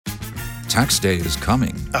Tax day is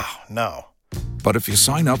coming. Oh, no. But if you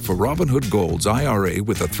sign up for Robinhood Gold's IRA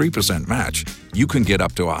with a 3% match, you can get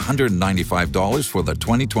up to $195 for the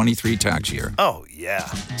 2023 tax year. Oh, yeah.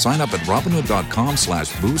 Sign up at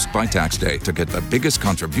Robinhood.com/boost by tax day to get the biggest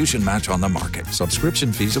contribution match on the market.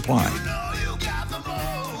 Subscription fees apply.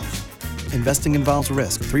 Investing involves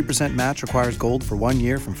risk. 3% match requires gold for 1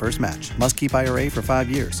 year from first match. Must keep IRA for 5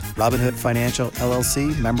 years. Robinhood Financial,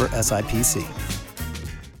 LLC, member SIPC.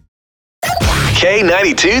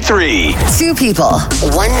 K92-3. Two people,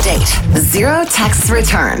 one date, zero texts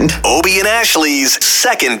returned. Obie and Ashley's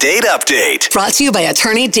second date update. Brought to you by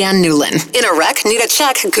attorney Dan Newlin. In a wreck, need a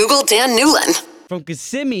check, Google Dan Newlin. From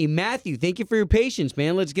Kissimmee, Matthew, thank you for your patience,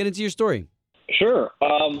 man. Let's get into your story. Sure.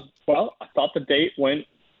 Well, I thought the date went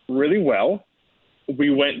really well. We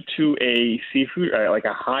went to a seafood, like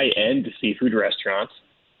a high-end seafood restaurant.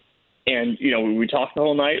 And, we talked the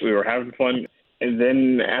whole night. We were having fun. And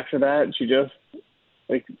then after that, she just,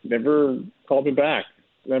 never called me back.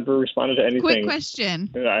 Never responded to anything. Quick question.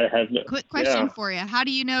 Quick question for you. How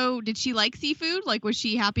do you know, did she like seafood? Was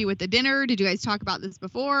she happy with the dinner? Did you guys talk about this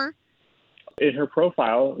before? In her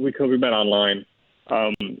profile, we met online.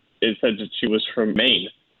 It said that she was from Maine.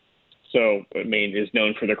 So Maine is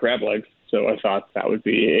known for their crab legs. So I thought that would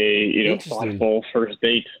be a thoughtful first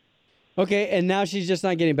date. Okay, and now she's just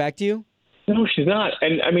not getting back to you? No, she's not.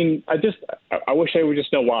 And I wish I would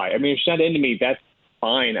just know why. If she's not into me, that's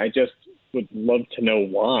fine. I just would love to know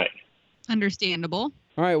why. Understandable.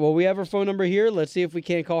 All right, well, we have her phone number here. Let's see if we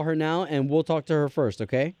can't call her now, and we'll talk to her first,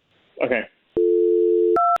 okay? Okay.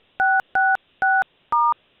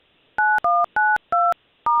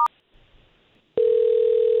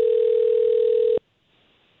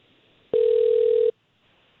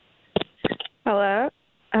 Hello?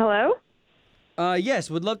 Yes,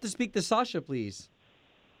 would love to speak to Sasha, please.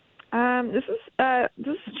 This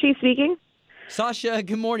is she speaking. Sasha,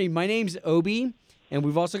 good morning. My name's Obie, and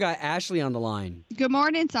we've also got Ashley on the line. Good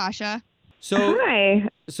morning, Sasha. Hi.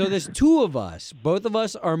 So there's two of us. Both of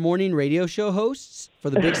us are morning radio show hosts for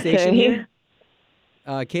the big station here.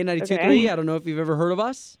 K92.3. Okay. I don't know if you've ever heard of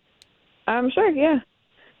us. Sure, yeah.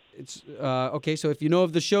 It's okay, so if you know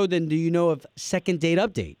of the show, then do you know of Second Date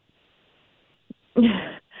Update?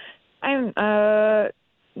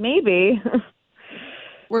 Maybe.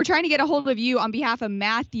 We're trying to get a hold of you on behalf of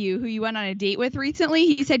Matthew, who you went on a date with recently.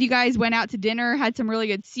 He said you guys went out to dinner, had some really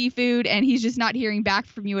good seafood, and he's just not hearing back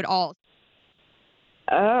from you at all.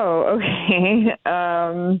 Oh, okay.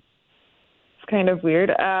 It's kind of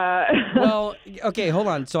weird. Well, okay, hold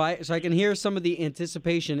on. So I can hear some of the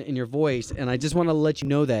anticipation in your voice, and I just want to let you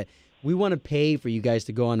know that we want to pay for you guys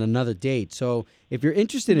to go on another date. So if you're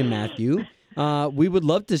interested in Matthew, we would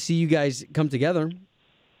love to see you guys come together.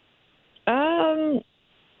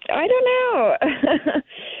 I don't know.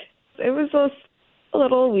 It was a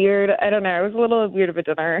little weird. I don't know. It was a little weird of a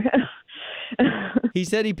dinner. He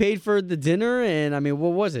said he paid for the dinner, and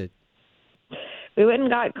what was it? We went and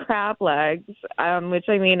got crab legs, which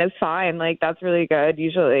is fine. That's really good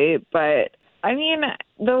usually. But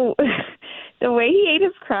the way he ate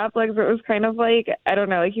his crab legs, it was kind of I don't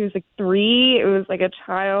know, he was 3. It was like a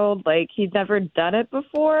child. He'd never done it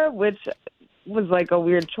before, which was a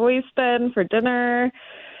weird choice then for dinner.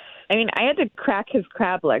 I had to crack his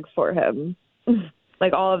crab legs for him.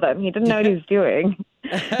 All of them. He didn't know what he was doing.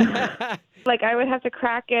 I would have to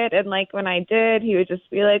crack it, and when I did, he would just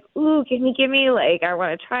be like, "Ooh, give me, I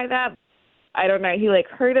want to try that." I don't know. He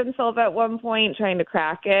hurt himself at one point trying to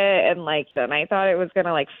crack it, and then I thought it was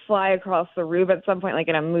gonna fly across the room at some point,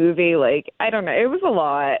 in a movie. I don't know. It was a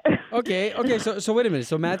lot. Okay. So wait a minute.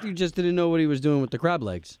 So Matthew just didn't know what he was doing with the crab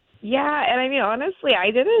legs. Yeah, and honestly,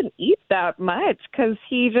 I didn't eat that much because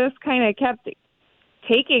he just kind of kept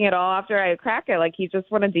taking it all after I crack it. He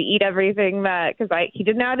just wanted to eat everything because he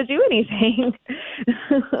didn't know how to do anything.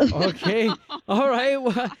 Okay. All right.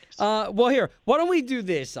 Well, here, why don't we do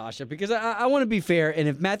this, Sasha? Because I want to be fair, and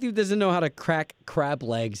if Matthew doesn't know how to crack crab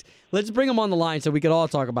legs, let's bring him on the line so we can all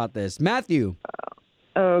talk about this. Matthew.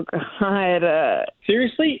 Oh, God.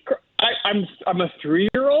 Seriously? I'm a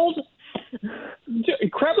 3-year-old?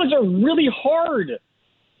 Crab legs are really hard.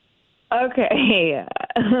 Okay.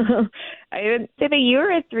 I didn't say that you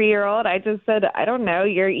were a 3-year-old. I just said, I don't know,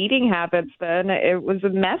 your eating habits then. It was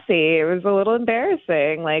messy. It was a little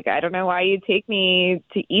embarrassing. I don't know why you'd take me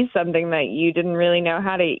to eat something that you didn't really know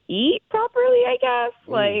how to eat properly, I guess.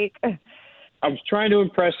 I was trying to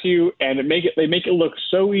impress you, and they make it look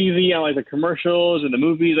so easy on the commercials and the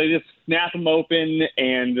movies. They just snap them open,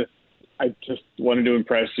 and I just wanted to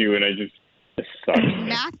impress you, and I This sucks.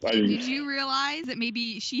 Matthew, did you realize that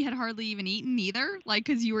maybe she had hardly even eaten either? Like,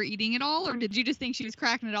 because you were eating it all? Or did you just think she was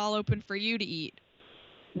cracking it all open for you to eat?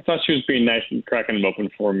 I thought she was being nice and cracking them open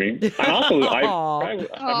for me. I've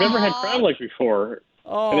never had crab legs before,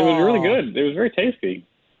 and it was really good. It was very tasty.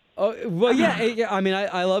 Oh, well, yeah. I mean,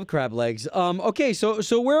 I love crab legs. Okay,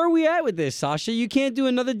 so where are we at with this, Sasha? You can't do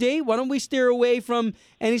another date? Why don't we steer away from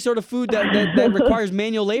any sort of food that requires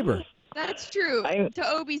manual labor? That's true, to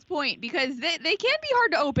Obi's point, because they can be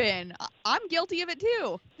hard to open. I'm guilty of it,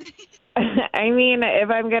 too. I mean, if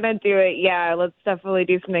I'm going to do it, yeah, let's definitely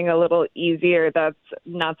do something a little easier that's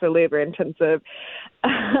not so labor intensive.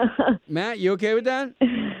 Matt, you okay with that?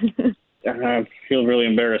 I feel really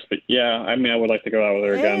embarrassed, but yeah, I mean, I would like to go out with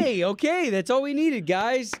her again. Hey, okay, that's all we needed,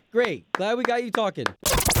 guys. Great. Glad we got you talking.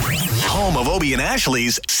 Home of Obie and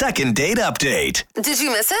Ashley's second date update. Did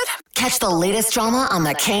you miss it? Catch the latest drama on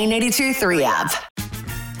the K82-3 app.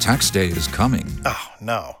 Tax day is coming. Oh,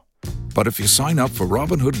 no. But if you sign up for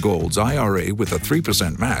Robinhood Gold's IRA with a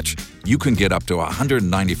 3% match, you can get up to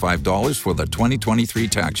 $195 for the 2023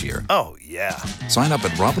 tax year. Oh, yeah. Sign up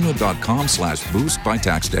at Robinhood.com/boost by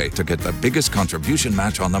tax day to get the biggest contribution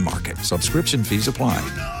match on the market. Subscription fees apply.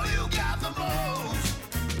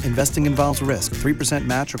 Investing involves risk. 3%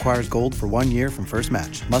 match requires gold for 1 year from first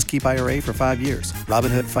match. Must keep IRA for 5 years.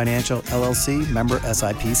 Robinhood Financial, LLC, member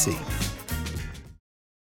SIPC.